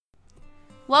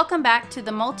Welcome back to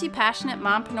the Multi-Passionate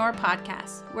Mompreneur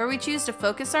podcast, where we choose to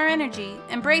focus our energy,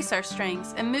 embrace our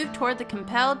strengths, and move toward the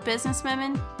compelled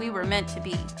businesswomen we were meant to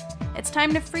be. It's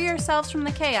time to free ourselves from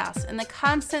the chaos and the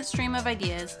constant stream of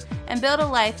ideas and build a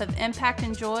life of impact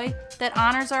and joy that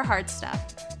honors our hard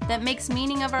stuff, that makes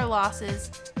meaning of our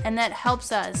losses, and that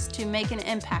helps us to make an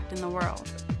impact in the world.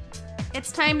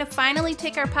 It's time to finally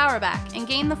take our power back and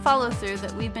gain the follow-through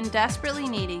that we've been desperately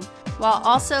needing, while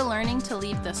also learning to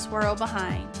leave the swirl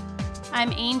behind.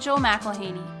 I'm Angel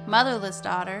McElhaney, motherless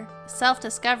daughter,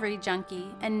 self-discovery junkie,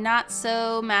 and not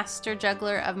so master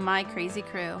juggler of my crazy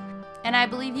crew. And I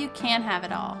believe you can have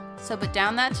it all. So put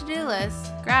down that to-do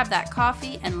list, grab that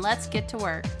coffee, and let's get to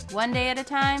work, one day at a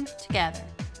time, together.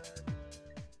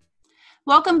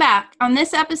 Welcome back. On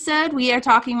this episode, we are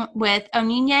talking with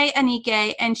Onyinye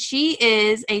Anike, and she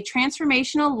is a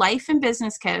transformational life and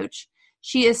business coach.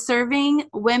 She is serving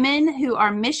women who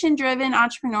are mission-driven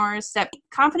entrepreneurs step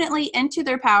confidently into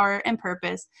their power and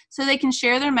purpose so they can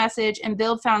share their message and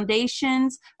build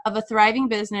foundations of a thriving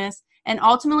business, and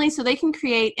ultimately so they can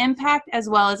create impact as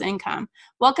well as income.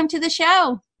 Welcome to the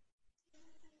show.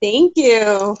 Thank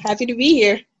you. Happy to be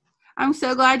here. I'm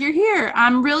so glad you're here.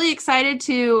 I'm really excited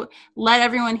to let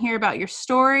everyone hear about your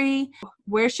story.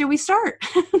 Where should we start?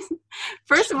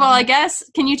 First of all, I guess,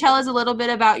 can you tell us a little bit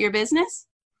about your business?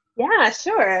 Yeah,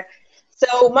 sure.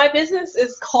 So my business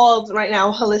is called right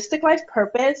now Holistic Life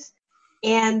Purpose,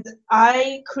 and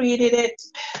I created it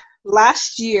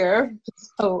last year.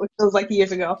 Oh, it feels like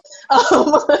years ago,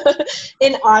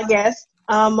 in August.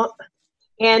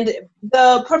 And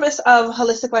the purpose of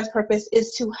Holistic Life Purpose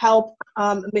is to help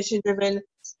mission-driven.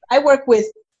 I work with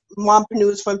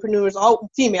mompreneurs, funpreneurs, all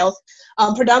females,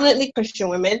 predominantly Christian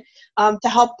women, to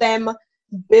help them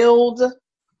build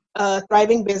a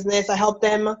thriving business. I help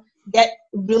them get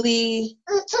really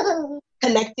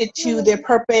connected to their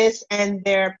purpose and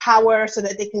their power so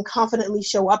that they can confidently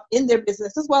show up in their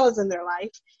business as well as in their life.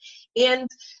 And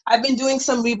I've been doing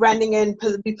some rebranding and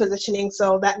repositioning,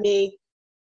 so that may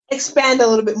expand a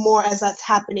little bit more as that's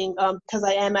happening, because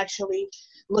I am actually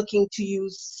looking to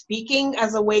use speaking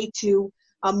as a way to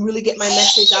really get my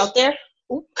message out there.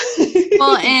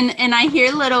 Well, and I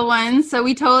hear little ones, so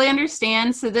we totally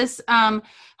understand. So this,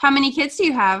 how many kids do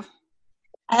you have?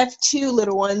 I have two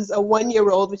little ones, a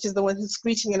 1-year-old, which is the one who's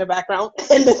screeching in the background,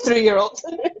 and a 3-year-old.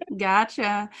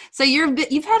 Gotcha. So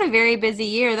you've had a very busy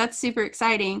year. That's super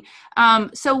exciting.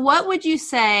 So what would you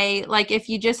say, like if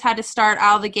you just had to start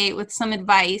out of the gate with some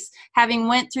advice, having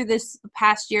went through this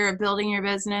past year of building your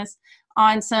business,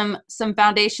 on some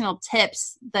foundational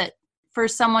tips that for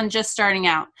someone just starting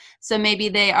out? So maybe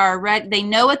they are ready, they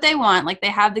know what they want, like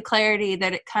they have the clarity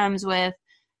that it comes with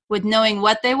knowing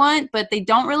what they want, but they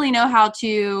don't really know how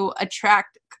to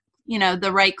attract,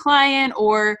 the right client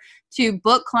or to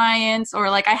book clients, or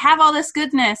like, I have all this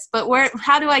goodness, but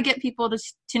how do I get people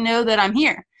to know that I'm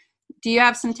here? Do you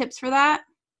have some tips for that?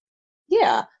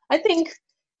 Yeah, I think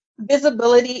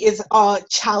visibility is a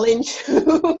challenge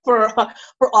for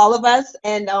all of us.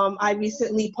 And I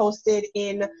recently posted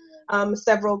in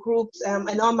several groups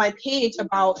and on my page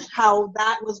about how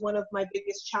that was one of my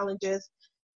biggest challenges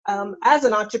as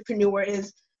an entrepreneur,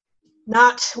 is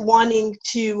not wanting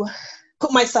to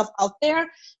put myself out there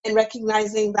and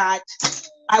recognizing that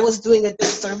I was doing a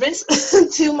disservice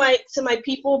to my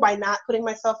people by not putting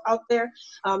myself out there,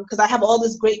 because I have all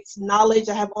this great knowledge,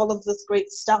 I have all of this great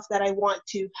stuff that I want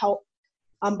to help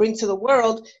bring to the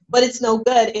world, but it's no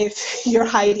good if you're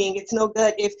hiding. It's no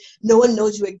good if no one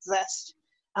knows you exist.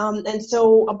 And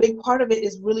so a big part of it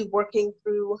is really working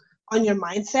through on your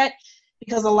mindset,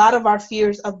 because a lot of our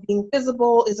fears of being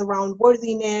visible is around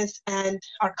worthiness and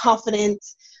our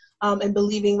confidence, and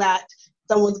believing that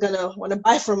someone's going to want to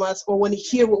buy from us or want to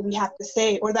hear what we have to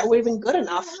say, or that we're even good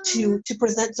enough to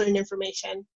present certain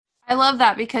information. I love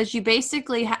that, because you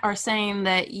basically are saying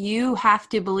that you have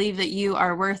to believe that you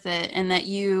are worth it, and that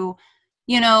you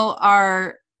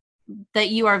are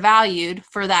valued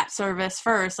for that service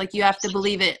first. Like you have to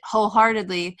believe it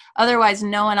wholeheartedly. Otherwise,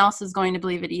 no one else is going to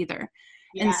believe it either.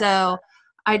 Yes. And so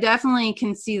I definitely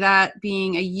can see that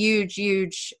being a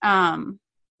huge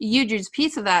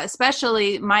piece of that,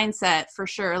 especially mindset, for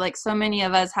sure. Like so many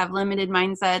of us have limited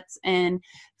mindsets and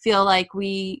feel like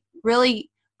we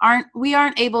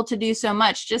aren't able to do so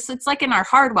much. Just, it's like in our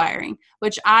hardwiring,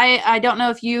 which I don't know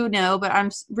if you know, but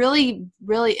I'm really,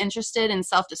 really interested in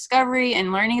self-discovery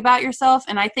and learning about yourself.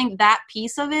 And I think that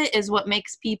piece of it is what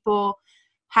makes people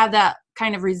have that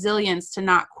kind of resilience to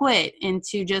not quit and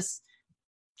to just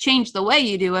change the way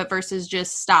you do it versus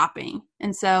just stopping.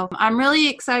 And so I'm really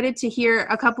excited to hear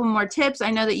a couple more tips. I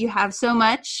know that you have so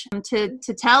much to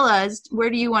tell us.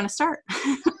 Where do you want to start?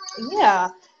 Yeah.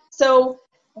 So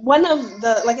one of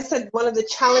the, like I said, one of the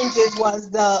challenges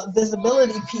was the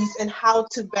visibility piece and how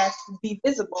to best be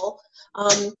visible,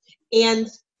 and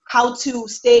how to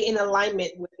stay in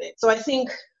alignment with it. So I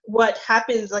think what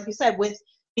happens, like you said, with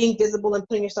being visible and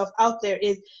putting yourself out there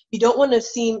is you don't want to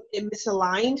seem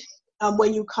misaligned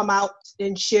when you come out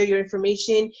and share your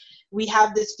information. We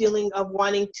have this feeling of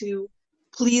wanting to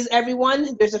please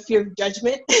everyone. There's a fear of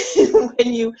judgment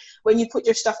when you put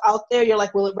your stuff out there. You're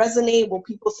like, will it resonate? Will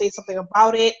people say something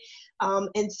about it?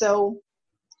 And so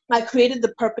I created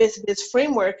the Purpose Biz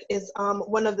framework is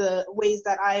one of the ways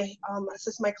that I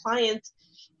assist my clients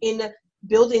in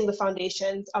building the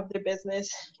foundations of their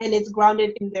business, and it's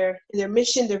grounded in their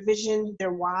mission, their vision,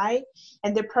 their why,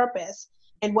 and their purpose.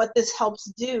 And what this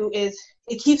helps do is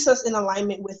it keeps us in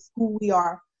alignment with who we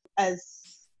are as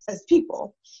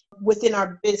people within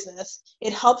our business.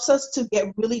 It helps us to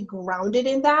get really grounded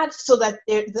in that, so that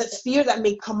the fear that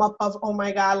may come up of, oh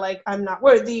my God, like I'm not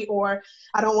worthy, or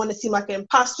I don't want to seem like an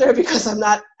imposter because I'm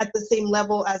not at the same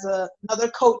level as another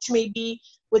coach maybe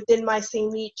within my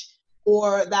same niche,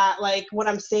 or that like what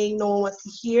I'm saying no one wants to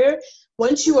hear.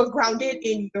 Once you are grounded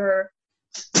in your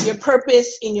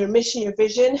purpose, in your mission, your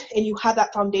vision, and you have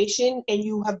that foundation, and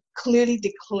you have clearly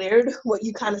declared what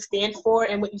you kind of stand for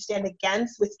and what you stand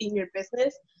against within your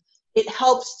business, it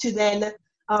helps to then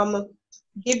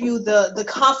give you the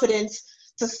confidence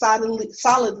to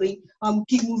solidly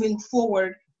keep moving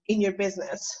forward in your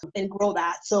business and grow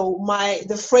that. So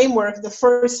the framework, the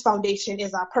first foundation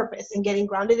is our purpose and getting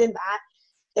grounded in that.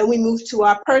 Then we move to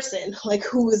our person, like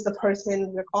who is the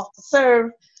person we're called to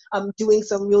serve, doing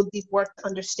some real deep work to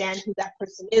understand who that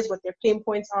person is, what their pain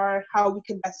points are, how we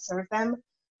can best serve them.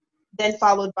 Then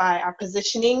followed by our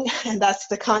positioning, and that's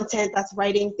the content, that's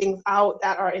writing things out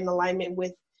that are in alignment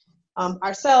with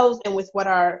ourselves and with what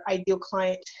our ideal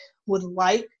client would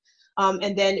like.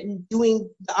 And then doing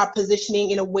our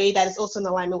positioning in a way that is also in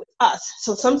alignment with us.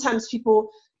 So sometimes people,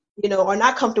 are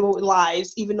not comfortable with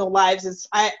lives, even though lives is,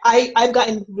 I've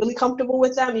gotten really comfortable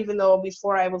with them, even though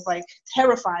before I was like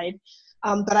terrified.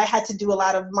 But I had to do a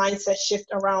lot of mindset shift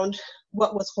around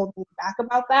what was holding me back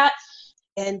about that,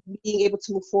 and being able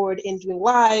to move forward in doing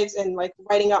lives and like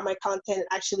writing out my content,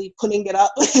 actually putting it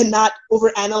up and not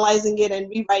over analyzing it and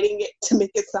rewriting it to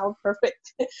make it sound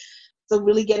perfect. So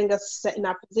really getting us set in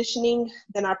our positioning,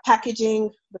 then our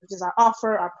packaging, which is our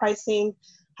offer, our pricing.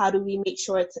 How do we make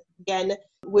sure it's, again,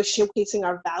 we're showcasing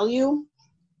our value,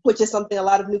 which is something a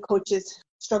lot of new coaches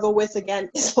struggle with. Again,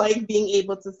 it's like being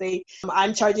able to say,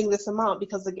 I'm charging this amount,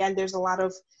 because again, there's a lot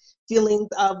of feelings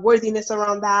of worthiness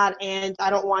around that, and I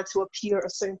don't want to appear a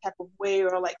certain type of way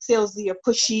or like salesy or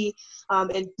pushy.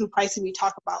 And through pricing, we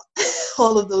talk about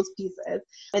all of those pieces.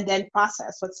 And then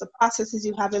process. What's the processes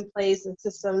you have in place and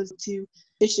systems to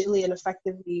efficiently and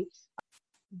effectively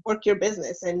work your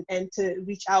business and to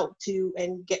reach out to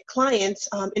and get clients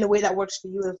in a way that works for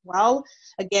you as well.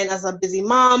 Again, as a busy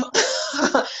mom,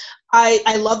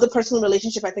 I love the personal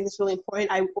relationship. I think it's really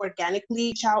important. I organically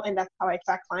reach out, and that's how I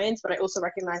attract clients, but I also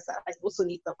recognize that I also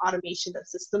need some automation and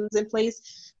systems in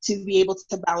place to be able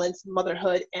to balance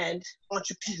motherhood and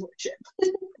entrepreneurship.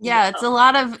 Yeah, it's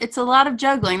a lot of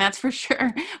juggling, that's for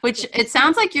sure. Which it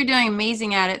sounds like you're doing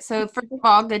amazing at it. So first of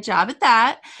all, good job at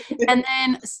that. And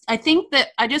then I think that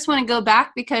I just want to go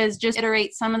back, because just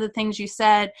iterate some of the things you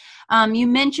said. You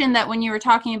mentioned that when you were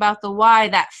talking about the why,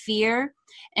 that fear,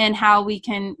 and how we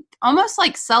can almost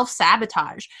like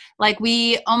self-sabotage. Like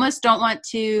we almost don't want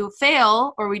to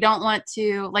fail, or we don't want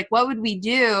to, like, what would we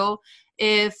do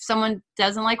if someone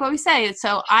doesn't like what we say?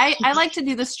 So I like to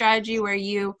do the strategy where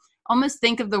you almost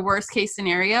think of the worst case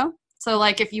scenario. So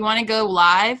like if you want to go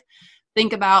live,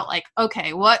 think about like,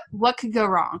 okay, what could go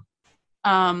wrong?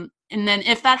 And then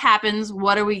if that happens,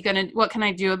 what can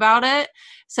I do about it?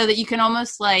 So that you can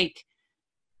almost like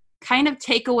kind of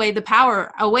take away the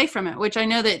power away from it, which I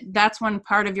know that's one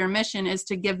part of your mission, is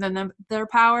to give them their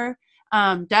power.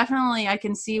 Definitely, I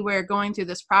can see where going through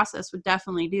this process would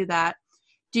definitely do that.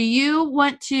 Do you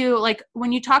want to, like,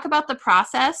 when you talk about the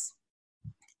process,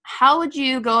 how would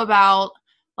you go about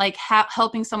like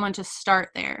helping someone to start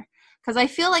there? Because I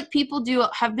feel like people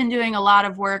have been doing a lot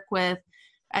of work with,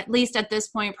 at least at this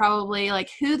point, probably like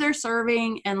who they're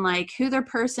serving and like who their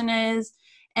person is.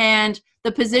 And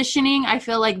the positioning, I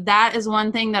feel like that is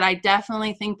one thing that I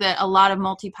definitely think that a lot of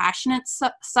multi-passionates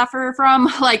suffer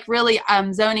from, like really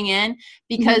zoning in,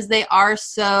 because they are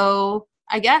so,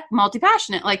 I get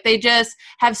multi-passionate. Like they just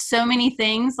have so many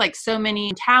things, like so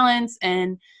many talents,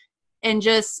 and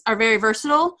just are very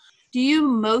versatile. Do you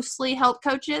mostly help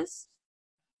coaches?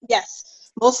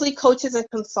 Yes, mostly coaches and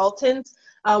consultants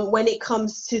when it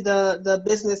comes to the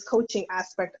business coaching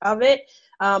aspect of it.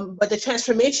 But the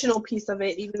transformational piece of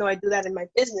it, even though I do that in my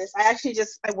business, I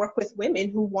work with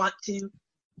women who want to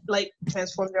like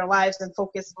transform their lives and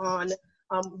focus on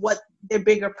what their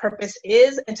bigger purpose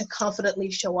is and to confidently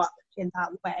show up in that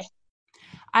way.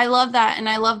 I love that. And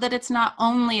I love that it's not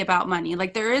only about money.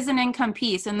 Like there is an income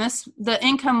piece, and the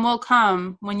income will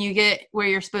come when you get where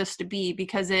you're supposed to be,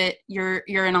 because you're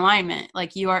in alignment.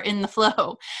 Like you are in the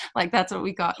flow. Like that's what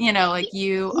we got, like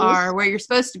you are where you're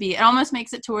supposed to be. It almost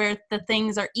makes it to where the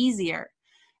things are easier.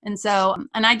 And so,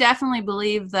 and I definitely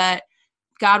believe that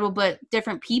God will put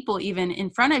different people even in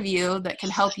front of you that can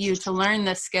help you to learn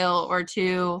this skill, or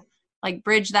to like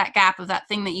bridge that gap of that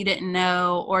thing that you didn't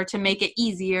know, or to make it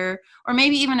easier, or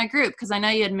maybe even a group. Because I know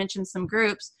you had mentioned some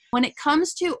groups. When it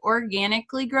comes to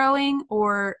organically growing,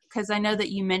 or because I know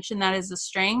that you mentioned that as a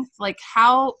strength, like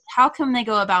how can they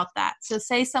go about that? So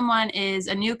say someone is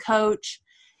a new coach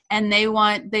and they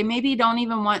maybe don't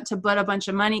even want to put a bunch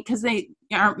of money because they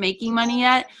aren't making money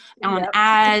yet on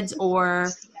ads or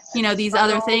these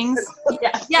other things.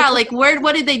 Yeah. Like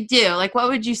what did they do? Like, what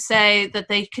would you say that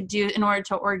they could do in order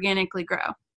to organically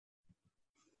grow?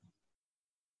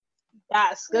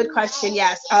 Yes. Good question.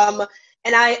 Yes. And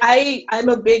I'm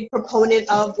a big proponent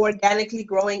of organically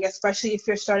growing, especially if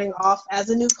you're starting off as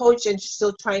a new coach and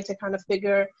still trying to kind of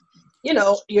figure,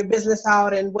 your business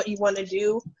out and what you want to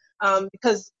do.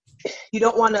 Because you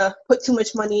don't want to put too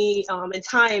much money and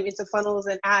time into funnels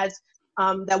and ads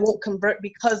that won't convert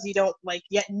because you don't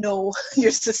yet know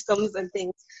your systems and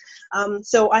things.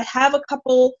 So I have a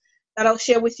couple that I'll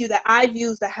share with you that I've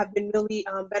used that have been really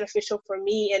beneficial for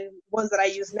me, and ones that I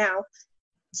use now.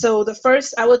 So the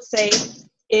first I would say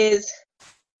is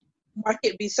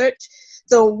market research.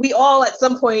 So we all at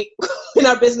some point in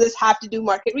our business have to do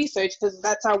market research, because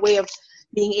that's our way of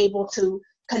being able to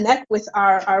connect with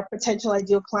our potential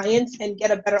ideal clients and get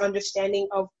a better understanding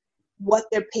of what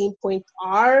their pain points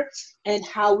are and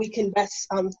how we can best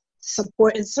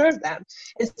support and serve them.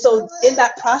 And so in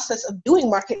that process of doing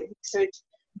market research,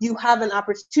 you have an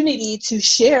opportunity to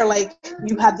share,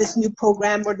 you have this new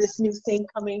program or this new thing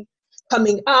coming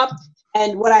up.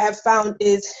 And what I have found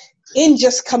is, in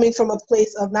just coming from a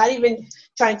place of not even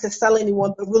trying to sell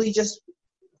anyone, but really just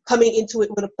coming into it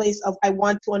with a place of, I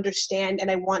want to understand and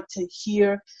I want to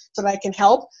hear so that I can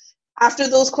help. After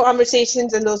those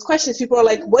conversations and those questions, people are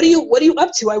like, what are you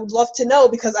up to? I would love to know,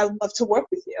 because I would love to work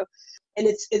with you. And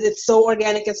it's so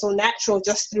organic and so natural,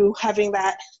 just through having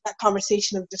that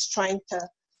conversation of just trying to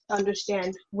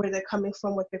understand where they're coming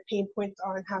from, what their pain points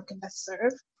are, and how can best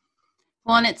serve.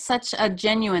 Well, and it's such a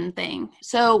genuine thing.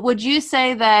 So would you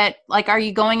say that, are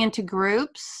you going into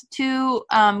groups to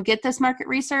get this market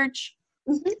research?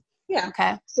 Mm-hmm. Yeah.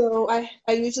 Okay. So I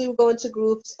usually will go into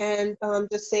groups and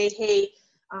just say, hey,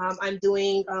 I'm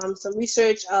doing some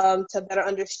research to better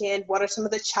understand what are some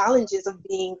of the challenges of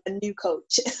being a new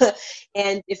coach.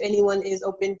 And if anyone is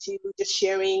open to just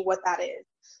sharing what that is.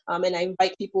 And I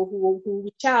invite people who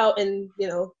reach out and,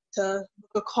 to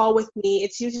book a call with me.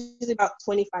 It's usually about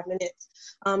 25 minutes,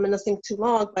 and nothing too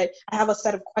long, but I have a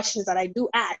set of questions that I do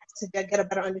ask to get a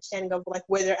better understanding of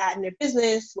where they're at in their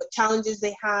business, what challenges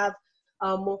they have,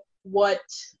 what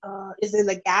is in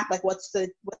the gap, what's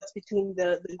between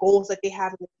the goals that they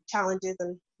have and the challenges,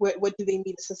 and what do they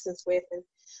need assistance with, and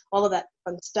all of that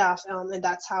fun stuff. And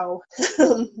that's how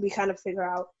we kind of figure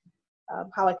out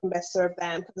how I can best serve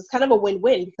them, because it's kind of a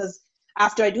win-win, because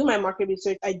after I do my market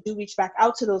research, I do reach back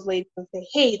out to those ladies and say,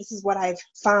 hey, this is what I've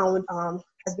found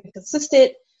has been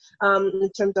consistent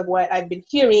in terms of what I've been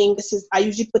hearing. I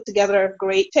usually put together a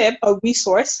great tip, a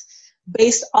resource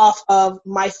based off of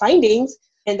my findings,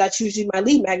 and that's usually my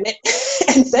lead magnet,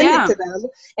 and send it to them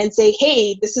and say,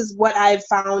 hey, this is what I've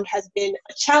found has been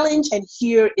a challenge, and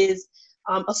here is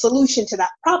a solution to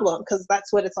that problem, because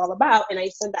that's what it's all about. And I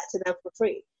send that to them for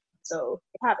free. So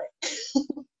they have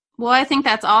it. Well, I think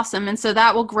that's awesome. And so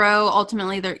that will grow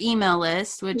ultimately their email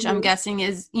list, which Mm-hmm. I'm guessing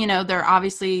is, they're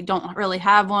obviously don't really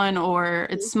have one, or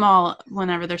it's small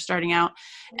whenever they're starting out.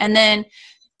 And then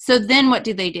what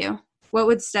do they do? What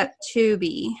would step 2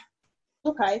 be?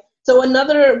 Okay. So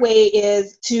another way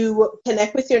is to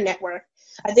connect with your network.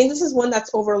 I think this is one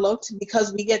that's overlooked,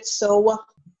 because we get so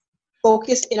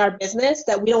focused in our business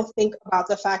that we don't think about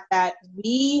the fact that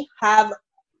we have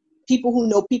people who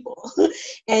know people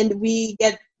and we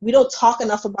don't talk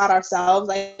enough about ourselves.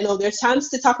 I know there's times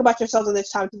to talk about yourself and there's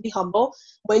time to be humble.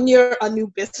 When you're a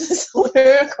new business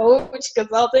owner, coach,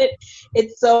 consultant,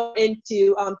 it's so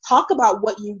into talk about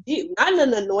what you do, not in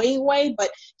an annoying way,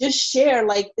 but just share,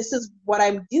 this is what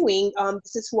I'm doing.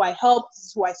 This is who I help. This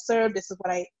is who I serve. This is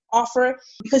what I offer,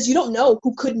 because you don't know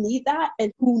who could need that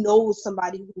and who knows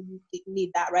somebody who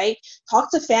need that, right?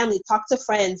 Talk to family, talk to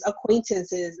friends,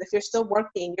 acquaintances, if you're still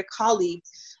working, your colleagues,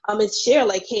 and share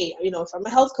like, hey, if I'm a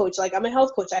health coach, like I'm a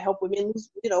health coach, I help women lose,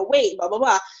 weight, blah, blah,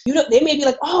 blah. They may be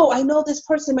like, oh, I know this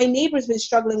person, my neighbor's been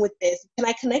struggling with this. Can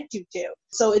I connect you to?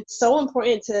 So it's so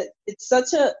important it's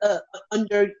such a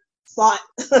under thought,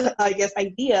 I guess,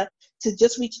 idea to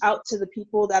just reach out to the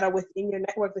people that are within your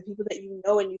network, the people that you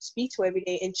know and you speak to every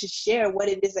day, and to share what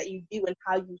it is that you do and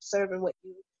how you serve and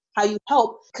how you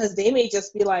help, because they may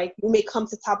just be like, you may come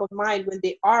to top of mind when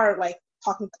they are like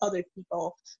talking to other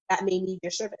people that may need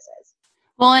your services.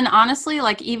 Well, and honestly,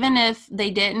 like, even if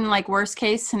they didn't, like, worst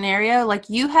case scenario, like,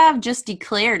 you have just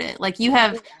declared it. Like, you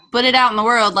have put it out in the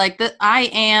world, like, that I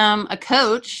am a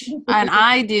coach and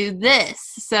I do this.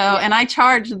 So, and I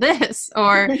charge this,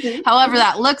 or however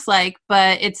that looks like.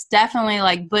 But it's definitely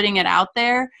like putting it out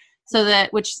there, so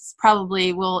that, which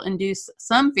probably will induce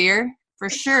some fear for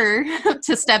sure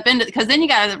to step into, because then you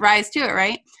got to rise to it,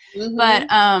 right? Mm-hmm. But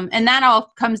and that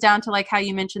all comes down to like how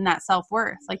you mentioned that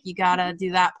self-worth, like you gotta do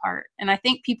that part. And I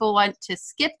think people want to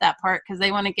skip that part because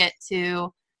they want to get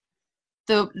to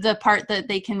the part that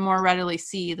they can more readily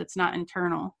see that's not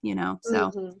internal,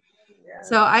 so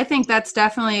so I think that's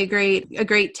definitely a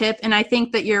great tip. And I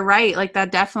think that you're right, like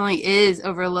that definitely is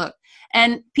overlooked,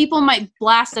 and people might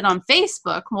blast it on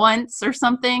Facebook once or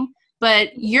something,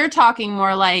 but you're talking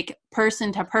more like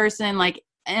person to person, like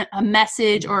a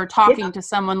message, or talking to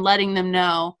someone, letting them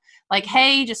know like,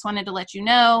 hey, just wanted to let you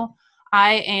know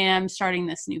I am starting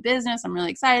this new business. I'm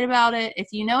really excited about it. If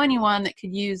you know anyone that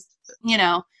could use,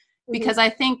 because I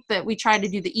think that we try to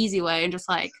do the easy way and just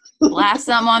like blast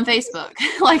something on Facebook.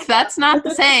 Like that's not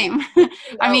the same.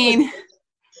 I mean,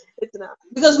 it's not,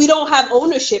 because we don't have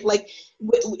ownership. Like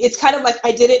it's kind of like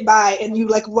I did it by, and you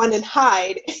like run and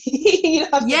hide. You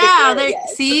have to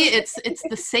see, it's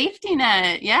the safety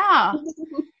net. Yeah.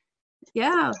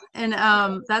 Yeah. And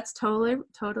that's totally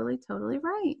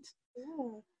right.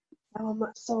 Yeah.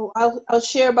 So I'll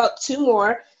share about two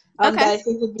more that I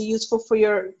think would be useful for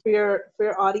your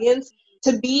audience.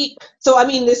 So I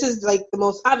mean, this is like the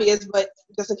most obvious, but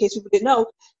just in case people didn't know,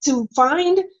 to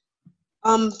find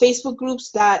Facebook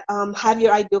groups that have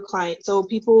your ideal client. So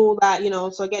people that,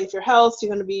 so again, if you're health, you're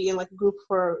going to be in like a group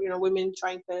for, women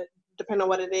trying to, depend on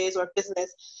what it is, or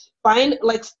business. Find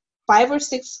like 5 or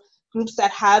 6 groups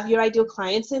that have your ideal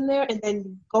clients in there, and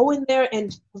then go in there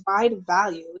and provide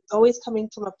value. It's always coming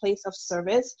from a place of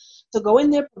service. So go in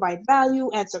there, provide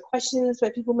value, answer questions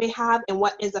that people may have, and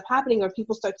what ends up happening, or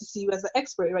people start to see you as an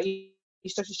expert, right? You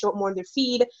start to show up more in their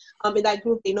feed. In that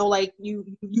group, they know like you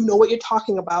know what you're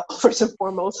talking about first and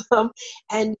foremost,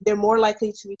 and they're more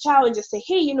likely to reach out and just say,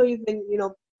 hey, you've been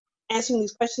answering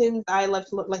these questions. I love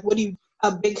to look like, what do you?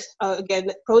 A big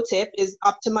again pro tip is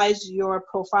optimize your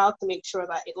profile to make sure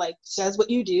that it like says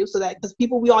what you do, so that, because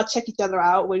we all check each other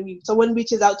out. When someone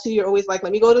reaches out to you, you're always like,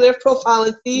 let me go to their profile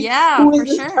and see who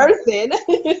is this person.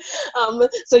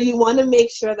 So you want to make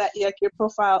sure that your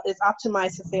profile is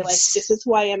optimized to say like, this is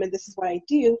who I am and this is what I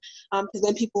do, because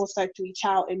then people will start to reach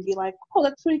out and be like, oh,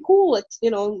 that's pretty cool. It's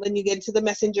then you get into the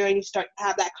messenger and you start to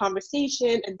have that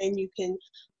conversation, and then you can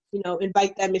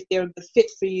invite them, if they're a good fit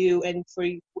for you and for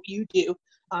what you do,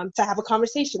 to have a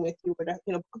conversation with you, or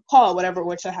to, call, whatever,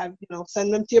 or to have,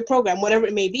 send them to your program, whatever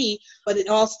it may be. But it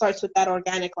all starts with that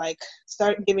organic, like,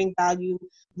 start giving value,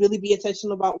 really be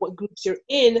intentional about what groups you're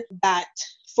in that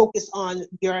focus on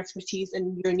your expertise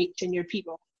and your niche and your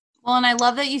people. Well, and I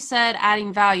love that you said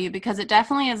adding value, because it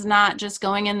definitely is not just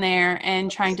going in there and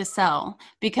trying to sell,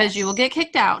 because you will get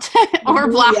kicked out or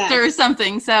blocked or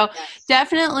something. So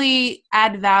definitely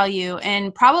add value.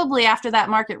 And probably after that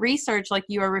market research, like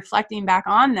you are reflecting back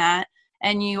on that,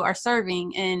 and you are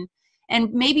serving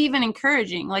and maybe even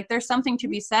encouraging. Like there's something to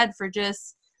be said for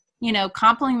just,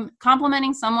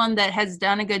 complimenting someone that has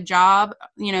done a good job.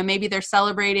 Maybe they're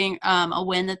celebrating a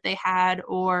win that they had,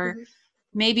 or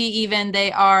maybe even they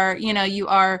are, you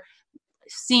are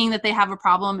seeing that they have a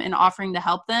problem and offering to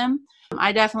help them.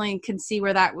 I definitely can see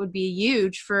where that would be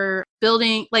huge for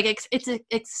building, like it's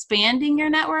expanding your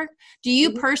network. Do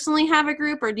you personally have a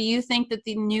group, or do you think that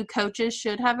the new coaches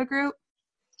should have a group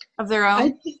of their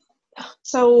own?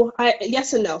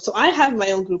 Yes and no. So I have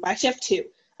my own group. I actually have 2.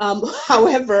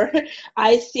 However,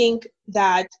 I think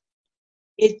that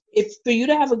if for you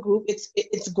to have a group,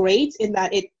 it's great in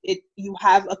that you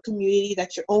have a community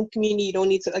that's your own community. You don't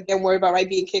need to again worry about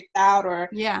being kicked out or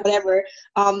whatever.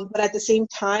 But at the same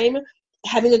time,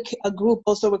 having a group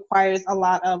also requires a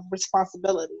lot of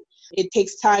responsibility. It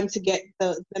takes time to get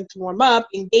them to warm up,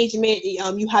 engagement.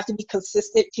 You have to be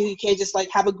consistent too. You can't just like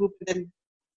have a group and then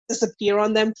disappear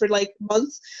on them for like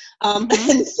months. Mm-hmm.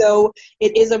 And so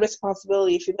it is a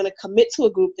responsibility. If you're going to commit to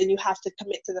a group, then you have to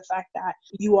commit to the fact that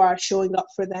you are showing up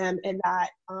for them and that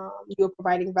you're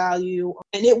providing value.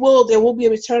 And there will be a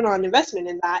return on investment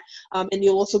in that. And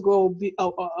you'll also grow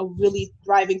a really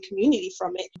thriving community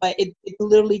from it. But it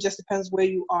literally just depends where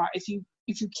you are. If you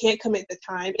can't commit the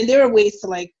time, and there are ways to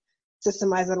like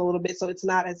systemize it a little bit so it's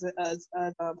not as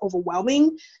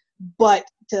overwhelming. But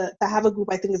to have a group,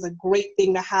 I think, is a great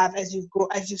thing to have as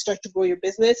you start to grow your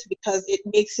business, because it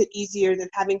makes it easier than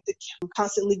having to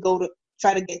constantly go to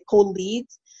try to get cold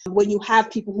leads. When you have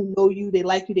people who know you, they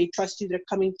like you, they trust you, they're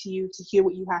coming to you to hear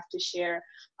what you have to share,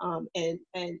 and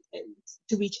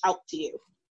to reach out to you.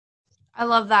 I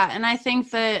love that. And I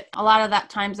think that a lot of that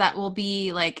times that will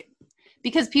be like,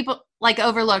 because people like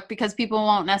overlooked, because people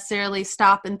won't necessarily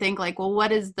stop and think like, well,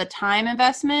 what is the time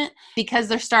investment? Because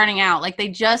they're starting out, like they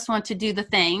just want to do the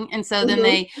thing. And so then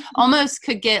they almost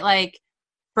could get like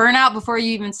burnout before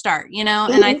you even start, you know?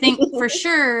 And I think for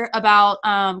sure about,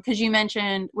 cause you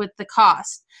mentioned with the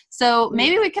cost. So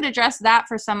maybe we could address that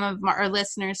for some of our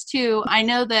listeners too. I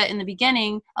know that in the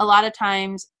beginning, a lot of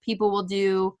times people will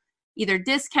do either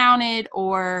discounted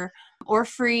or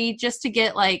free just to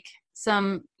get like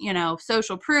some, you know,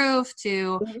 social proof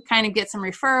to kind of get some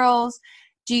referrals.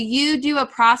 Do you do a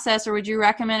process, or would you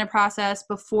recommend a process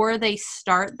before they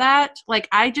start that? Like,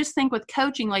 I just think with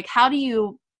coaching, like how do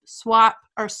you swap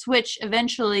or switch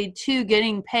eventually to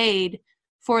getting paid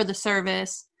for the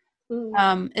service?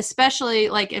 Especially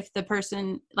like if the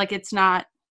person, like it's not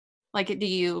like, do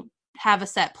you have a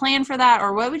set plan for that,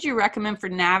 or what would you recommend for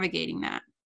navigating that?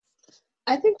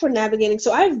 I think for navigating,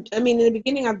 so in the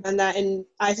beginning I've done that, and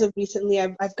as of recently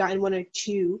I've gotten one or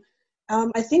two.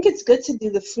 I think it's good to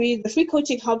do the free. The free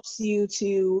coaching helps you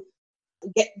to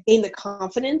gain the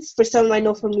confidence. For some, I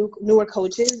know from newer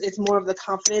coaches, it's more of the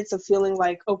confidence of feeling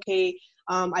like, okay,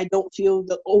 I don't feel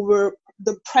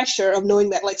the pressure of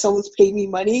knowing that like someone's paying me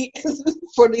money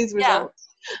for these results.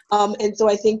 And so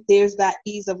I think there's that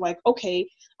ease of like, okay,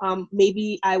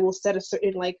 maybe I will set a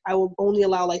certain, like, I will only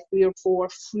allow like 3 or 4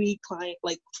 free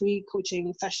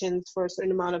coaching sessions for a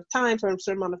certain amount of time for a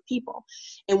certain amount of people.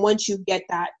 And once you get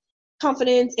that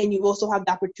confidence, and you also have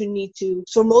the opportunity to,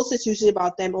 so most it's usually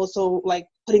about them also like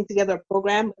putting together a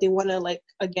program. They want to like,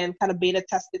 again, kind of beta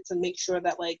test it to make sure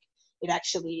that like it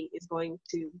actually is going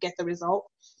to get the result.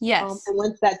 Yes. And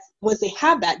once they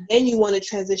have that, then you want to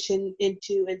transition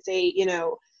into and say, you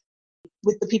know,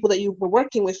 with the people that you were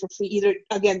working with for free, either,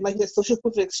 again, like the social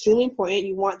proof is extremely important.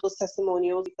 You want those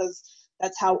testimonials because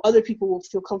that's how other people will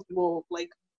feel comfortable like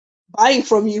buying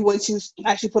from you once you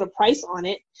actually put a price on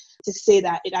it, to say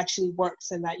that it actually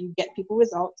works and that you get people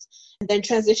results, and then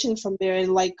transition from there.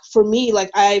 And like for me,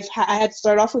 like I had to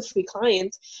start off with free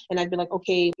clients, and I'd be like,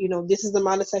 okay, you know, this is the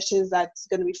amount of sessions that's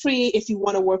going to be free. If you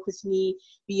want to work with me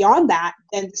beyond that,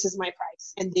 then this is my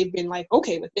price. And they've been like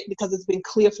okay with it, because it's been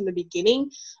clear from the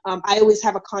beginning. I always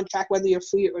have a contract whether you're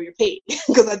free or you're paid,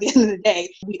 because at the end of the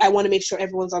day, I want to make sure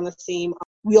everyone's on the same,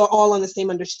 we are all on the same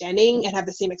understanding and have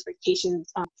the same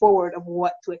expectations forward of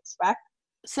what to expect.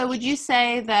 So would you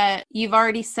say that you've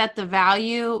already set the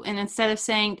value, and instead of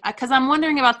saying, because I'm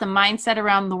wondering about the mindset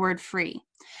around the word free.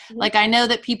 Like, I know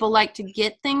that people like to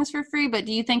get things for free, but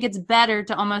do you think it's better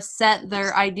to almost set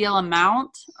their ideal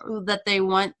amount that they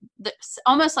want,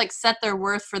 almost like set their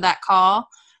worth for that call,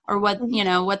 or what, you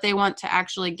know, what they want to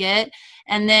actually get,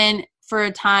 and then for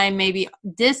a time maybe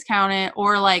discount it,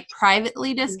 or like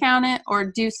privately discount it, or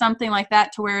do something like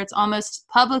that to where it's almost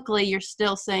publicly you're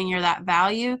still saying you're that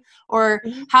value? Or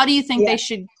how do you think they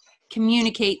should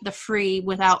communicate the free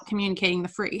without communicating the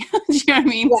free? Do you know what I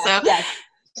mean?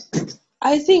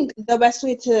 I think the best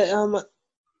way to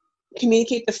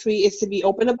communicate the free is to be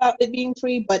open about it being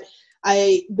free, but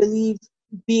I believe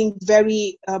being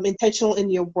very intentional in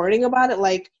your wording about it.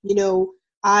 Like, you know,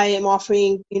 I am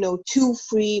offering, you know, 2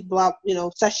 free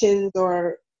sessions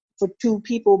or for 2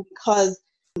 people because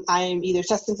I am either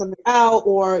testing something out,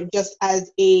 or just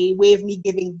as a way of me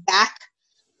giving back,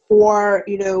 or,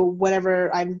 you know,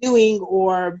 whatever I'm doing,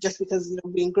 or just because, you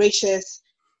know, being gracious,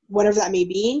 whatever that may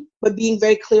be. But being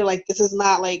very clear, like, this is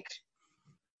not like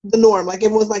the norm. Like,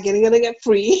 everyone's not gonna get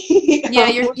free. Yeah,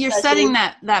 you're setting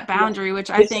that boundary,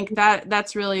 which I think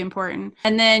that's really important.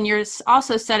 And then you're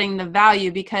also setting the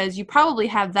value, because you probably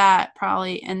have that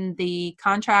in the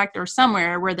contract or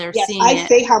somewhere where they're seeing it. I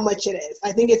say how much it is.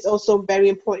 I think it's also very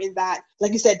important that,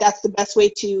 like you said, that's the best way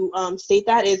to state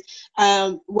that is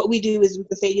what we do is we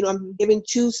can say, you know, I'm giving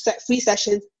 2 free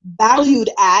sessions valued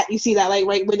at, you see that, like,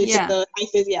 right when it's the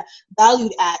hyphens,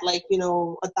 valued at, like, you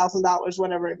know, $1,000,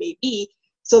 whatever it may be,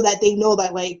 so that they know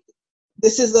that, like,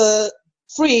 this is a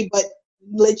free, but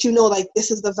let you know, like,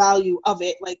 this is the value of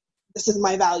it. Like, this is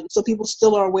my value. So people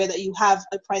still are aware that you have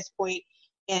a price point,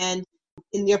 and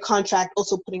in your contract,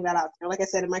 also putting that out there. Like I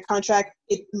said, in my contract,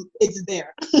 it's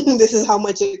there. This is how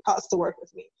much it costs to work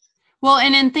with me. Well,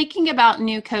 and in thinking about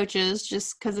new coaches,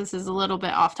 just because this is a little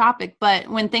bit off topic, but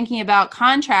when thinking about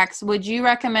contracts, would you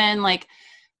recommend, like,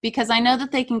 because I know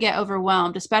that they can get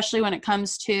overwhelmed, especially when it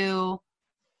comes to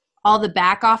all the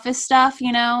back office stuff,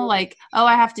 you know, like, oh,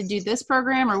 I have to do this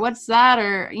program or what's that,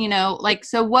 or, you know, like,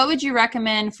 so what would you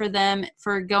recommend for them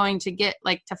for going to get,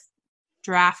 like, to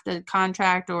draft a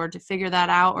contract or to figure that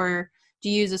out, or do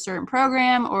you use a certain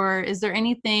program, or is there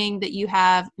anything that you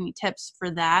have, any tips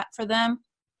for that for them?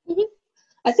 Mm-hmm.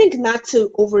 I think not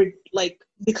to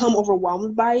become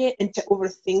overwhelmed by it, and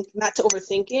not to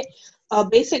overthink it. A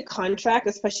basic contract,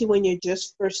 especially when you're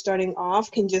just first starting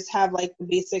off, can just have like the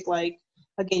basic, like,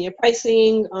 again, your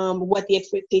pricing, what the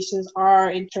expectations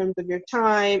are in terms of your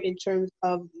time, in terms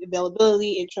of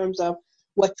availability, in terms of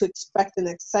what to expect the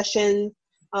next session.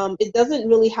 It doesn't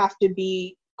really have to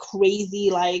be crazy,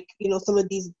 like, some of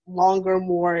these longer,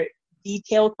 more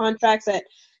detailed contracts that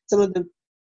some of the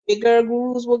bigger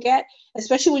gurus will get,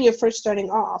 especially when you're first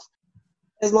starting off.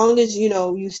 As long as,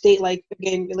 you state, like,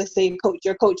 again, let's say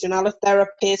you're a coach, you're not a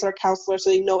therapist or a counselor,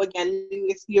 so, again,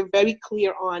 you're very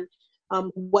clear on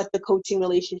what the coaching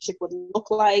relationship would look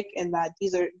like, and that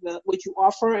these are what you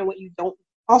offer and what you don't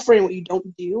offer and what you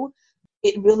don't do.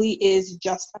 It really is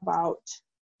just about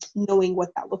knowing what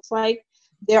that looks like.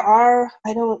 I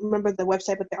don't remember the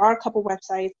website, but there are a couple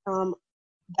websites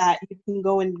that you can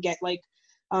go and get, like,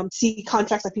 see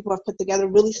contracts that people have put together,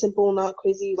 really simple, not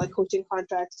crazy, like coaching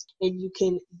contracts, and you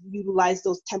can utilize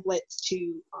those templates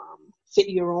to fit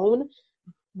your own.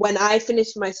 When I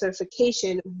finished my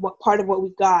certification, part of what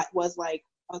we got was like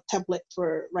a template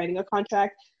for writing a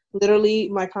contract. Literally,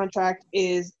 my contract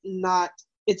it's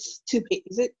 2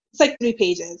 pages. It's like 3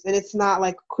 pages, and it's not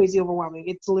like crazy overwhelming.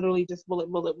 It's literally just bullet,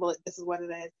 bullet, bullet. This is what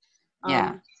it is.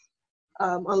 Yeah.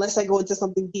 Unless I go into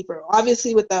something deeper.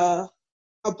 Obviously, with a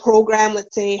program,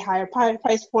 let's say higher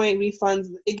price point, refunds,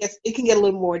 it can get a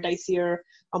little more dicier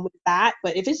with that.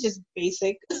 But if it's just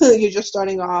basic, you're just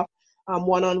starting off,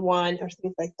 one-on-one or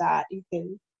things like that, you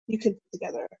can put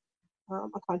together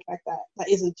a contract that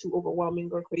isn't too overwhelming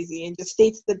or crazy, and just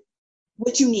states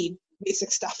what you need,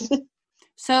 basic stuff.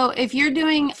 So if you're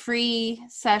doing a free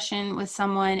session with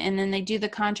someone and then they do the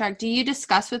contract, do you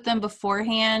discuss with them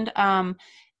beforehand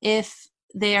if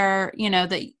they're,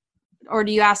 or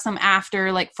do you ask them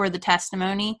after, like, for the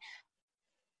testimony?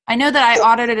 I know that I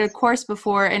audited a course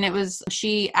before, and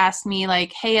she asked me,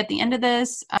 like, hey, at the end of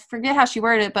this, I forget how she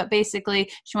worded it, but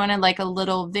basically she wanted like a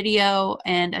little video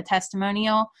and a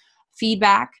testimonial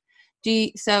feedback. Do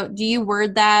you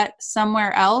word that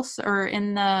somewhere else or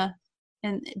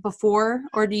before,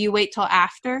 or do you wait till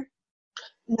after?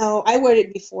 No, I word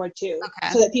it before too,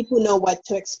 Okay. so that people know what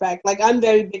to expect. Like, I'm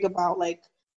very big about, like,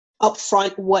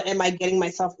 upfront, what am I getting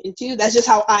myself into? That's just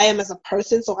how I am as a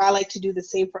person, so I like to do the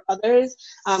same for others,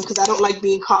 because I don't like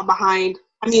being caught behind.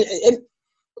 I mean,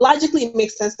 logically it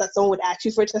makes sense that someone would ask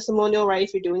you for a testimonial, right,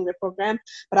 if you're doing the program,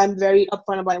 but I'm very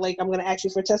upfront about, like, I'm going to ask you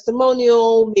for a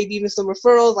testimonial, maybe even some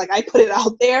referrals. Like, I put it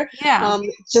out there, Yeah.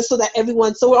 just so that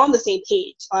so we're on the same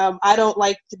page. I don't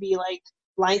like to be, like,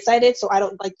 blindsided, so I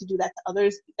don't like to do that to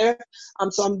others either.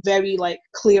 So I'm very, like,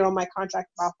 clear on my contract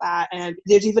about that, and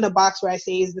there's even a box where I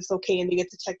say, is this okay, and they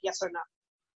get to check yes or no,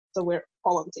 so we're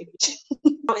all on the same page.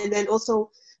 And then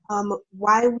also,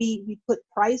 why we put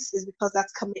price is because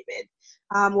that's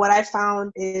commitment. What I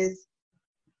found is,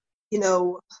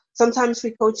 sometimes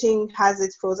free coaching has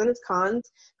its pros and its cons.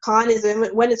 Con is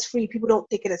when it's free, people don't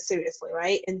take it as seriously,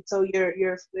 right? And so you're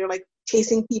like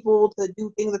chasing people to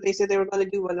do things that they said they were going to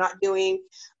do but not doing.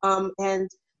 And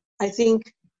I think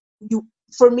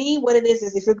for me, what it is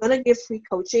if you're going to give free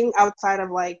coaching outside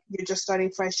of, like, you're just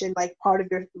starting fresh and, like, part of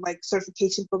your, like,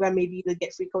 certification program, maybe to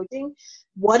get free coaching,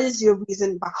 what is your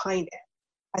reason behind it?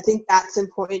 I think that's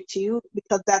important too,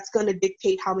 because that's going to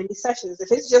dictate how many sessions.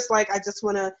 If it's just like, I just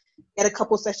want to get a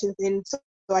couple sessions in so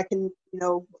I can,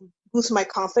 boost my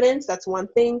confidence, that's one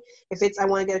thing. If it's, I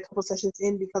want to get a couple sessions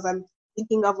in because I'm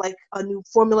thinking of, like, a new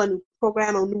formula, new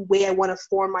program, a new way I want to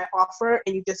form my offer,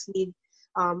 and you just need,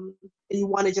 you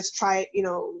want to just try,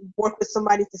 work with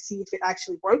somebody to see if it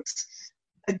actually works.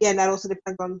 Again, that also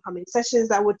depends on how many sessions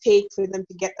that would take for them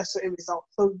to get a certain result.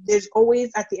 So there's always,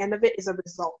 at the end of it, is a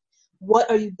result.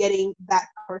 What are you getting that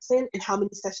person, and how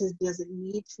many sessions does it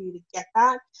need for you to get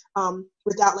that,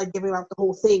 without, like, giving out the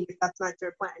whole thing if that's not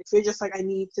your plan. If you're just like, I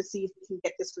need to see if we can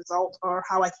get this result or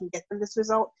how I can get them this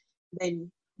result,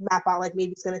 then map out, like,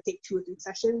 maybe it's going to take 2 or 3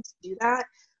 sessions to do that.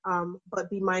 but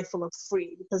be mindful of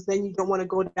free, because then you don't want to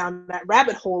go down that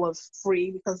rabbit hole of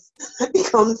free, because it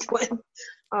becomes like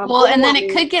well, and then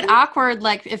it could get awkward,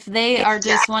 like if they are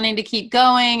just wanting to keep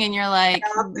going and you're like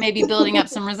maybe building up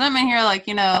some resentment here, like,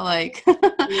 you know, like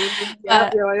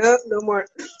you're like, oh, no more.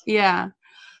 Yeah.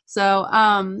 So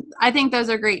I think those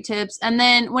are great tips. And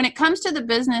then when it comes to the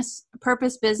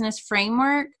purpose business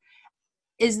framework,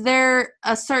 is there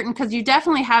a certain, because you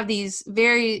definitely have these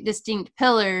very distinct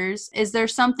pillars, is there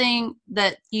something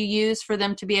that you use for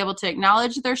them to be able to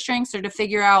acknowledge their strengths or to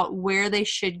figure out where they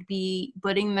should be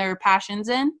putting their passions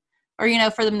in, or, you know,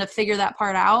 for them to figure that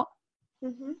part out?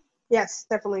 Mm-hmm. Yes,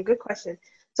 definitely. Good question.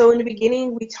 So in the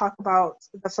beginning, we talk about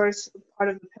the first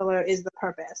part of the pillar is the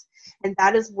purpose. And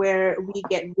that is where we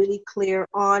get really clear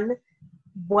on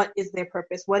what is their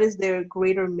purpose, what is their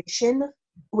greater mission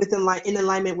in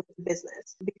alignment with the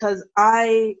business. Because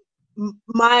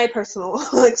my personal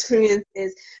experience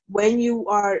is when you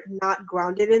are not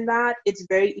grounded in that, it's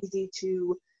very easy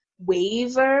to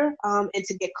waver and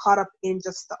to get caught up in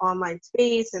just the online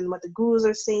space and what the gurus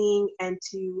are saying and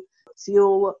to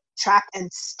feel trapped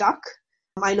and stuck.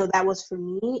 I know that was for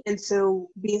me. And so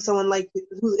being someone like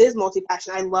who is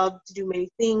multi-passionate, I love to do many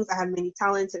things. I have many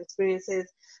talents and experiences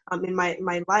in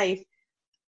my life.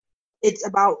 It's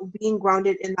about being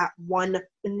grounded in that one,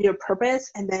 in your purpose,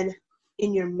 and then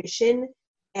in your mission,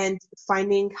 and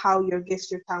finding how your gifts,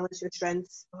 your talents, your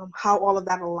strengths, how all of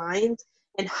that aligns,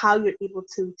 and how you're able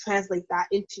to translate that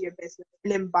into your business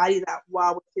and embody that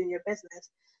while within your business.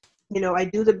 You know, I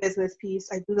do the business piece,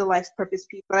 I do the life purpose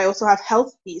piece, but I also have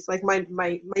health piece. Like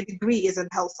my degree is in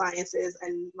health sciences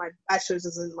and my bachelor's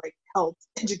is in like health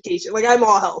education. Like I'm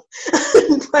all health.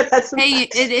 But that's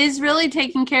it is really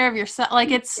taking care of yourself.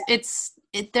 Like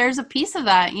there's a piece of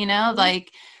that, you know,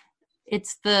 like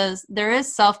there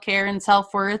is self-care and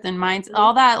self-worth and mindset,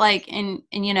 all that, like, and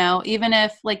you know, even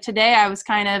if like today I was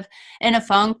kind of in a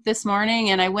funk this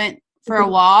morning and I went for a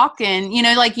walk, and you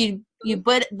know, like you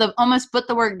almost put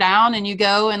the work down and you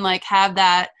go and like have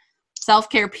that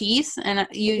self-care piece, and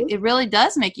it really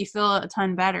does make you feel a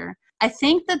ton better. I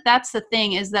think that's the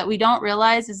thing, is that we don't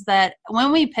realize is that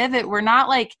when we pivot, we're not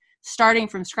like starting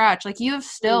from scratch. Like you have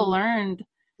still learned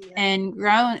and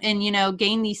grown and, you know,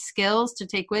 gain these skills to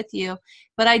take with you.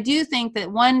 But I do think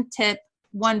that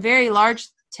one very large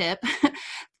tip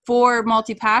for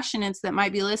multi-passionates that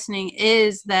might be listening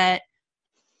is that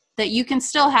you can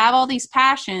still have all these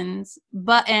passions,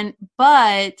 but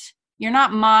you're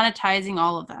not monetizing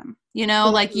all of them. You know,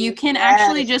 like you can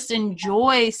actually just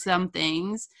enjoy some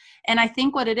things. And I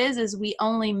think what it is we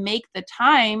only make the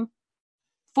time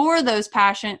for those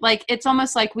passions. Like it's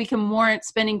almost like we can warrant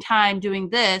spending time doing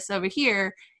this over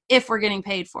here if we're getting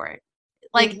paid for it.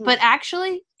 Like, but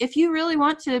actually, if you really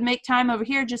want to make time over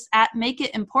here, just make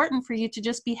it important for you to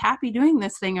just be happy doing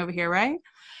this thing over here, right?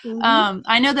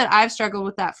 I know that I've struggled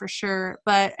with that for sure,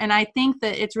 and I think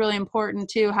that it's really important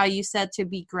too, how you said to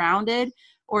be grounded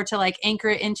or to like anchor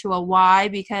it into a why,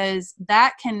 because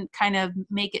that can kind of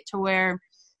make it to where,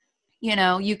 you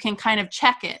know, you can kind of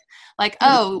check it like,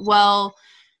 oh, well,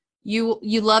 you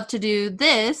love to do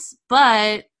this,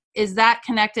 but is that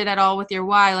connected at all with your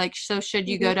why? Like, so should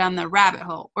you go down the rabbit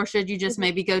hole, or should you just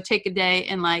maybe go take a day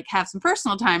and like have some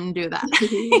personal time and do that?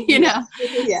 You know?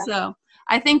 Yeah. So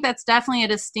I think that's definitely a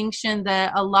distinction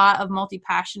that a lot of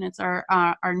multi-passionates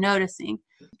are noticing.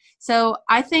 So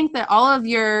I think that all of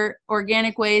your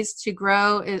organic ways to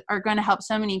grow are going to help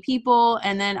so many people.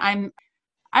 And then I'm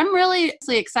really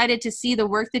excited to see the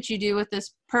work that you do with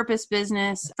this purpose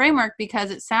business framework, because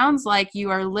it sounds like you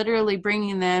are literally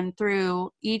bringing them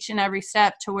through each and every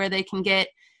step to where they can get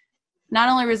not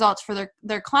only results for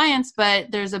their clients, but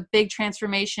there's a big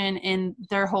transformation in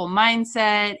their whole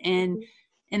mindset and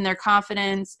in their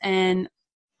confidence, and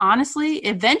honestly,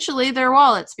 eventually their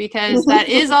wallets, because that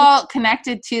is all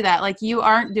connected to that. Like you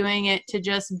aren't doing it to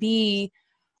just be,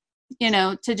 you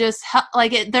know, to just help,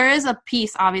 like there is a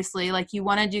piece, obviously, like you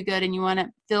want to do good and you want to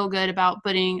feel good about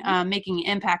making an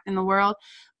impact in the world.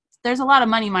 There's a lot of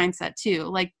money mindset too,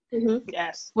 like,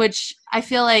 yes, which I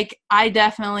feel like I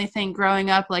definitely think growing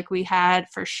up, like we had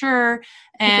for sure.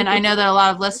 And I know that a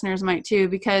lot of listeners might too,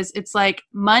 because it's like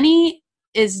money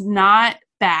is not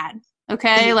bad.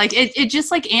 Okay. Like it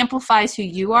just like amplifies who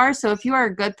you are. So if you are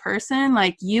a good person,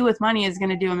 like you with money is going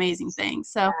to do amazing things.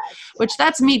 So, which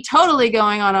that's me totally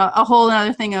going on a whole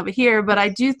other thing over here. But I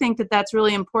do think that that's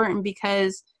really important,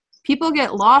 because people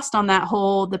get lost on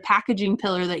the packaging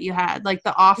pillar that you had, like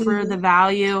the offer, the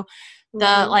value,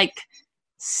 the like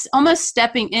almost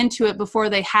stepping into it before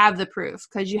they have the proof,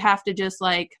 because you have to just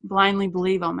like blindly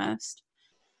believe almost.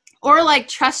 Or like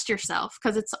trust yourself,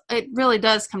 because it really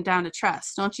does come down to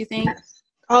trust, don't you think?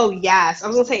 Oh yes, I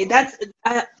was gonna say that's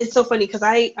it's so funny because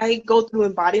I go through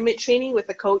embodiment training with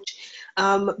a coach,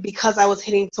 because I was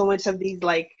hitting so much of these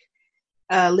like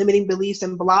limiting beliefs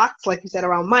and blocks, like you said,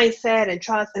 around mindset and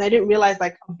trust. And I didn't realize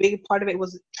like a big part of it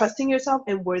was trusting yourself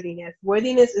and worthiness.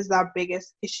 Worthiness is our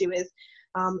biggest issue.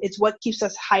 It's what keeps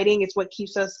us hiding. It's what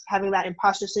keeps us having that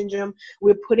imposter syndrome.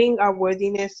 We're putting our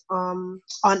worthiness on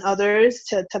others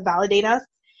to validate us.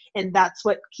 And that's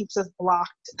what keeps us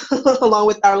blocked, along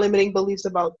with our limiting beliefs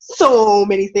about so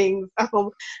many things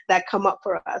that come up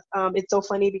for us. It's so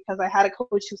funny because I had a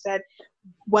coach who said,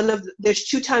 there's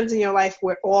two times in your life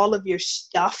where all of your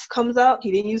stuff comes out.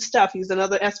 He didn't use stuff, he used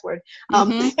another S word.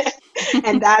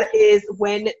 And that is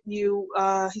when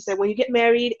he said, when you get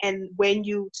married and when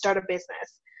you start a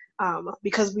business.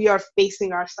 Because we are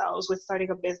facing ourselves with starting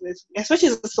a business, especially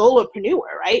as a solopreneur,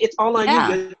 right? It's all on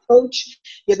you. You're the coach,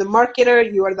 you're the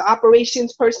marketer, you are the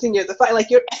operations person, you're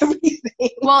you're everything.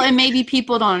 Well, and maybe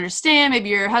people don't understand. Maybe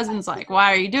your husband's like,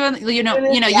 "Why are you doing? You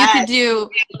could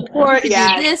do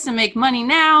this and make money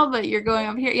now, but you're going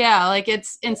over here." Yeah, like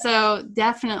and so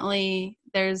definitely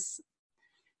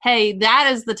hey, that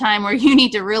is the time where you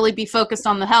need to really be focused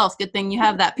on the health. Good thing you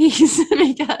have that piece,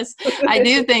 because I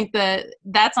do think that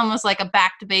that's almost like a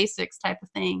back to basics type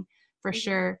of thing for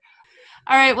sure.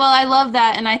 All right. Well, I love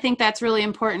that. And I think that's really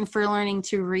important for learning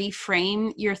to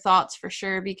reframe your thoughts for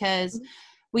sure, because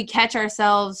we catch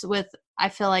ourselves with, I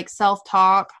feel like,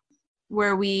 self-talk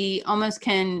where we almost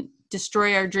can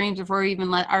destroy our dreams before we even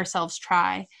let ourselves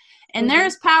try. And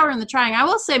there's power in the trying. I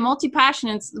will say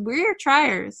multi-passionates, we're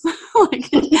triers.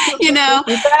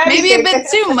 Maybe a bit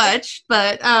too much,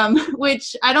 but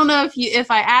which I don't know if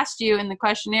I asked you in the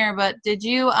questionnaire, but did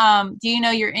you do you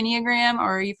know your Enneagram,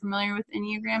 or are you familiar with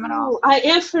Enneagram at all? I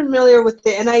am familiar with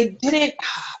it, and I think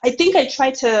I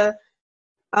tried to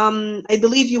I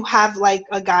believe you have like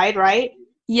a guide, right?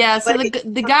 Yeah, so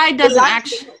the guide doesn't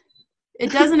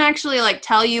actually like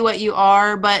tell you what you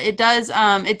are, but it does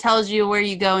it tells you where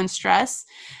you go in stress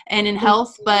and in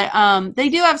health. But they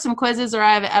do have some quizzes, or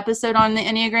I have an episode on the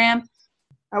Enneagram.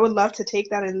 I would love to take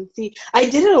that and see. I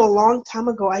did it a long time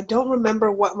ago. I don't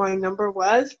remember what my number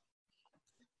was,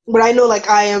 but I know like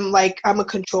I'm a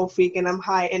control freak and I'm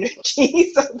high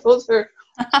energy. So those are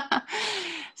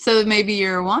So maybe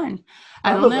you're a 1.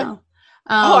 I don't know.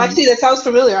 Actually, that sounds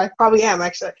familiar. I probably am,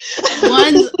 actually.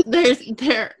 Ones,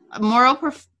 they're moral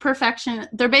perfection.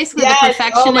 They're basically the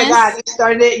perfectionists. Oh my God, you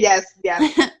started it. Yes.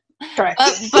 Correct.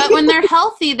 But when they're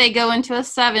healthy, they go into a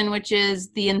 7, which is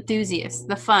the enthusiast,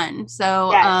 the fun.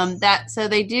 So so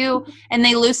they do, and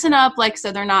they loosen up,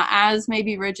 so they're not as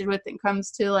maybe rigid when it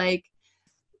comes to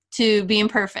to being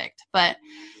perfect. But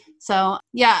so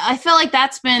yeah, I feel like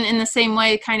that's been in the same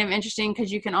way kind of interesting,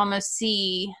 because you can almost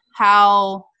see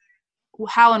how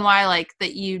and why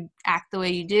that you act the way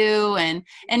you do, and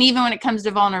even when it comes to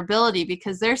vulnerability,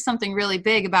 because there's something really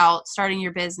big about starting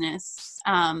your business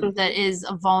that is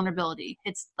a vulnerability.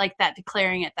 It's like that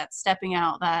declaring it, that stepping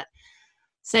out, that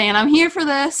saying I'm here for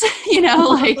this,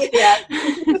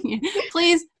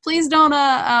 please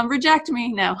don't reject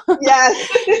me. No. Yes.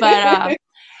 But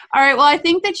all right. Well, I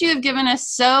think that you have given us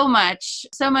so much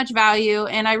value,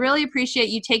 and I really appreciate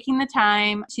you taking the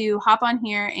time to hop on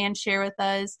here and share with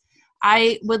us.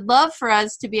 I would love for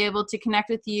us to be able to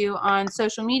connect with you on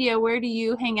social media. Where do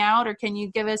you hang out, or can you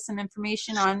give us some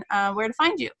information on where to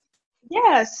find you?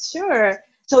 Yes, sure.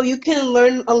 So you can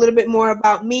learn a little bit more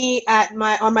about me on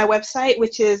my website,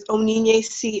 which is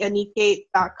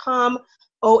onyinyecanike.com,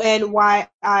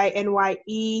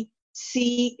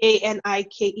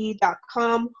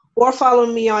 ONYINYECANIKE.com, or follow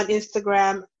me on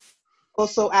Instagram,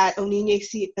 also at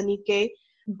onyinyecanike.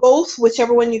 Both,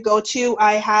 whichever one you go to,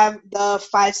 I have the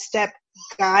 5-step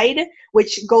guide,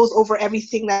 which goes over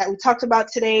everything that we talked about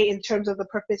today in terms of the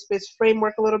purpose-based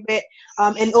framework a little bit,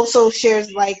 and also shares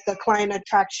the client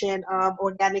attraction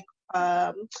organic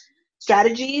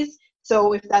strategies.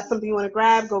 So if that's something you want to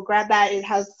grab, go grab that. It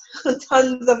has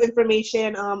tons of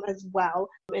information as well,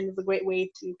 and it's a great way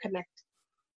to connect.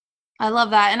 I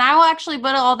love that. And I will actually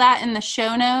put all that in the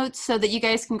show notes so that you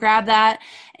guys can grab that.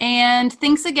 And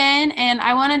thanks again. And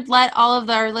I want to let all of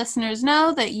our listeners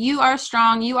know that you are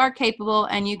strong, you are capable,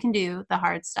 and you can do the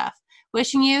hard stuff.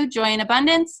 Wishing you joy and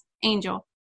abundance, Angel.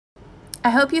 I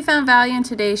hope you found value in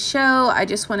today's show. I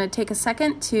just want to take a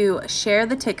second to share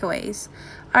the takeaways.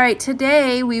 All right,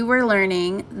 today we were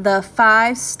learning the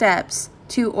 5 steps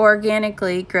to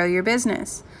organically grow your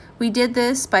business. We did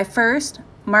this by first,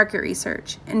 market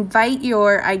research. Invite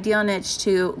your ideal niche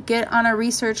to get on a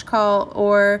research call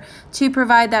or to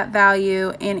provide that value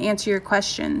and answer your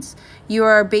questions. You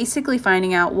are basically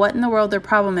finding out what in the world their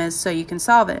problem is so you can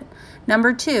solve it.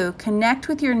 Number 2, connect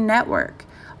with your network.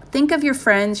 think of your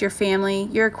friends, your family,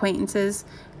 your acquaintances.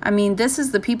 I mean, this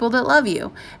is the people that love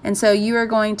you. And so you are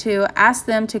going to ask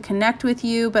them to connect with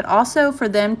you, but also for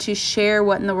them to share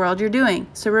what in the world you're doing.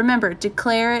 So remember,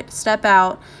 declare it, step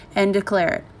out, and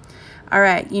declare it. All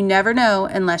right, you never know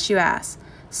unless you ask.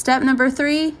 Step number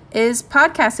 3 is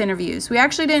podcast interviews. We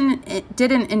actually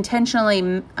didn't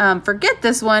intentionally forget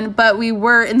this one, but we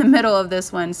were in the middle of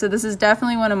this one. So this is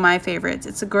definitely one of my favorites.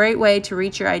 It's a great way to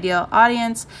reach your ideal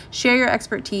audience, share your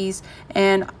expertise,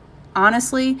 and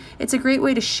honestly, it's a great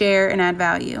way to share and add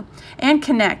value and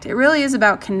connect. It really is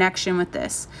about connection with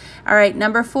this. All right,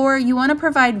 number 4, you want to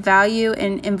provide value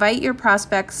and invite your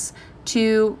prospects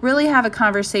to really have a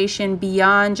conversation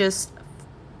beyond just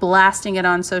blasting it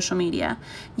on social media.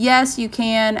 Yes, you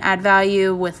can add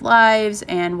value with lives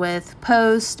and with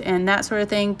posts and that sort of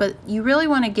thing, but you really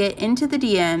want to get into the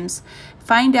DMs,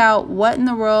 find out what in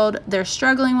the world they're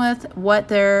struggling with, what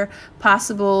their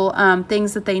possible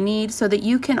things that they need, so that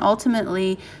you can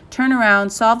ultimately turn around,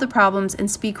 solve the problems,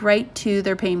 and speak right to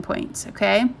their pain points,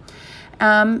 okay?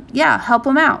 Help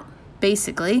them out.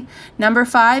 Basically. Number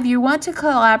 5, you want to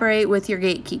collaborate with your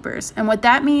gatekeepers. And what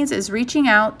that means is reaching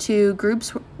out to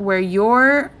groups where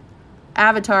your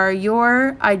avatar,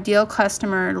 your ideal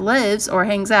customer lives or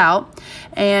hangs out,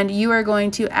 and you are going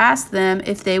to ask them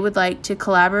if they would like to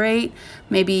collaborate.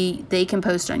 Maybe they can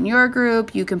post on your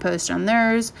group, you can post on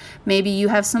theirs. Maybe you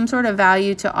have some sort of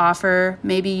value to offer.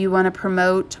 Maybe you want to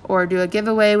promote or do a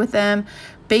giveaway with them.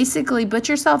 Basically, put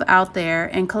yourself out there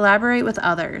and collaborate with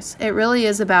others. It really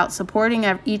is about supporting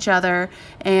each other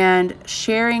and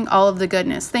sharing all of the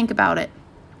goodness. Think about it.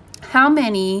 How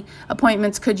many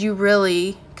appointments could you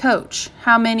really coach?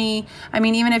 How many,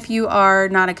 even if you are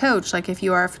not a coach, like if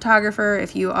you are a photographer,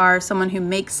 if you are someone who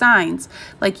makes signs,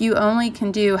 like you only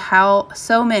can do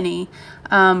so many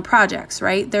projects,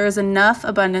 right? There is enough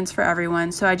abundance for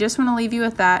everyone. So I just want to leave you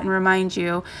with that and remind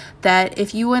you that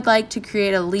if you would like to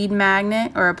create a lead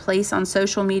magnet or a place on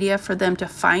social media for them to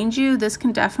find you, this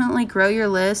can definitely grow your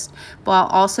list while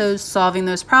also solving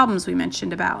those problems we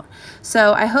mentioned about.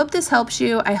 So I hope this helps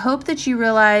you. I hope that you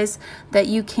realize that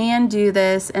you can do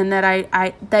this and that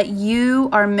that you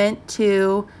are meant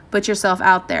to put yourself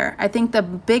out there. I think one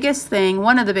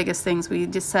of the biggest things we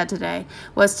just said today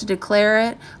was to declare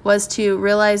it, was to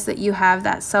realize that you have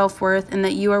that self-worth and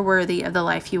that you are worthy of the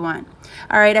life you want.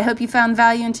 All right, I hope you found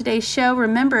value in today's show.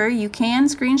 Remember, you can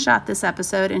screenshot this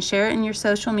episode and share it in your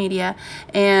social media.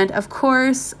 And of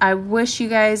course, I wish you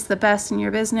guys the best in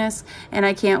your business, and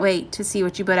I can't wait to see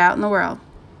what you put out in the world.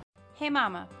 Hey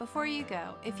mama, before you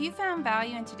go, if you found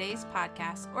value in today's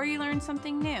podcast or you learned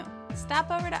something new, stop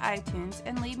over to iTunes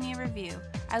and leave me a review.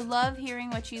 I love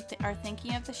hearing what you are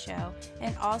thinking of the show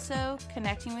and also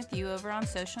connecting with you over on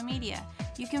social media.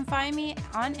 You can find me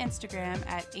on Instagram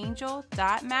at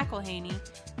angel.mcelhaney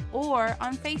or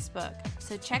on Facebook.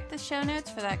 So check the show notes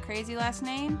for that crazy last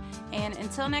name. And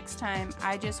until next time,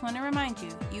 I just want to remind you,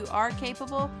 you are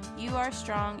capable, you are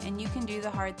strong, and you can do the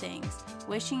hard things.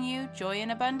 Wishing you joy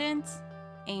and abundance,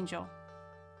 Angel.